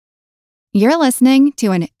You're listening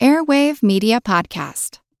to an Airwave Media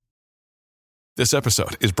Podcast. This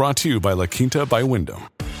episode is brought to you by La Quinta by Wyndham.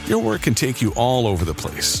 Your work can take you all over the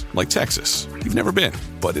place, like Texas. You've never been,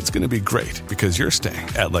 but it's going to be great because you're staying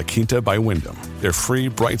at La Quinta by Wyndham. Their free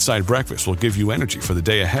Bright Side breakfast will give you energy for the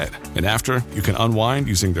day ahead. And after, you can unwind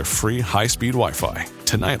using their free high-speed Wi-Fi.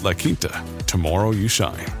 Tonight, La Quinta. Tomorrow, you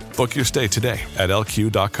shine. Book your stay today at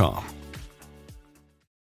lq.com.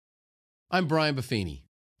 I'm Brian Buffini,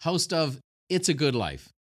 host of It's a Good Life,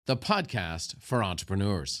 the podcast for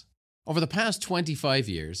entrepreneurs. Over the past 25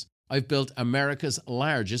 years, I've built America's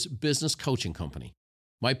largest business coaching company.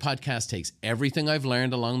 My podcast takes everything I've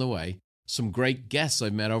learned along the way, some great guests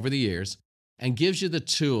I've met over the years, and gives you the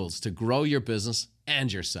tools to grow your business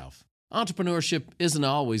and yourself. Entrepreneurship isn't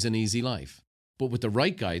always an easy life, but with the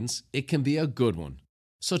right guidance, it can be a good one.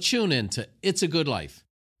 So tune in to It's a Good Life,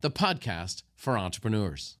 the podcast for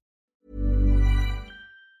entrepreneurs.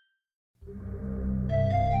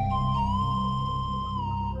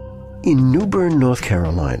 In New Bern, North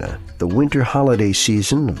Carolina, the winter holiday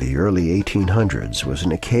season of the early 1800s was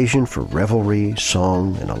an occasion for revelry,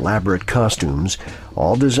 song, and elaborate costumes,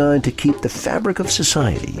 all designed to keep the fabric of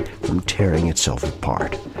society from tearing itself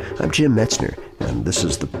apart. I'm Jim Metzner, and this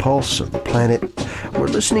is the Pulse of the Planet. We're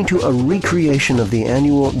listening to a recreation of the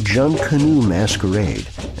annual Junkanoo Masquerade,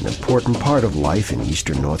 an important part of life in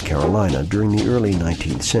eastern North Carolina during the early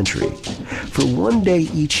 19th century. For one day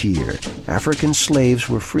each year, African slaves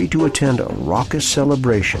were free to attend a raucous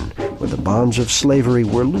celebration where the bonds of slavery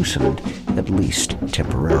were loosened, at least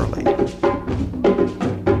temporarily.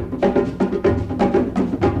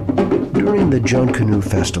 During the Junkanoo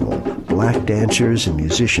Festival, black dancers and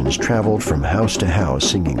musicians traveled from house to house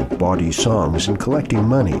singing bawdy songs and collecting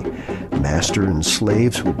money. Master and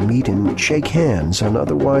slaves would meet and shake hands on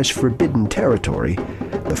otherwise forbidden territory,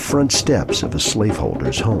 the front steps of a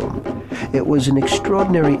slaveholder's home. It was an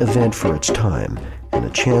extraordinary event for its time and a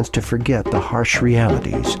chance to forget the harsh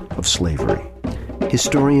realities of slavery.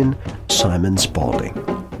 Historian Simon Spalding.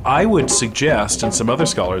 I would suggest, and some other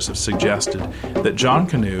scholars have suggested, that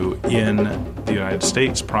Junkanoo in the United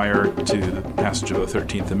States prior to the passage of the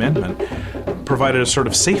 13th Amendment provided a sort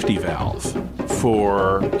of safety valve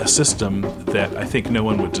for a system that I think no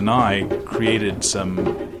one would deny created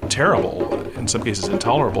some terrible, in some cases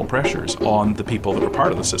intolerable pressures on the people that were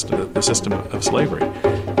part of the system of slavery.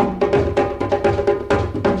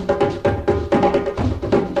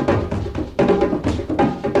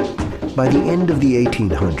 By the end of the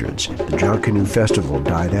 1800s, the Junkanoo Festival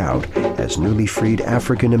died out as newly freed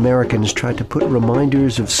African Americans tried to put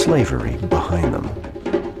reminders of slavery behind them.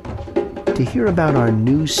 To hear about our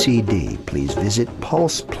new CD, please visit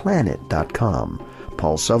pulseplanet.com.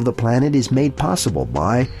 Pulse of the Planet is made possible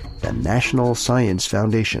by the National Science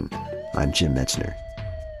Foundation. I'm Jim Metzner.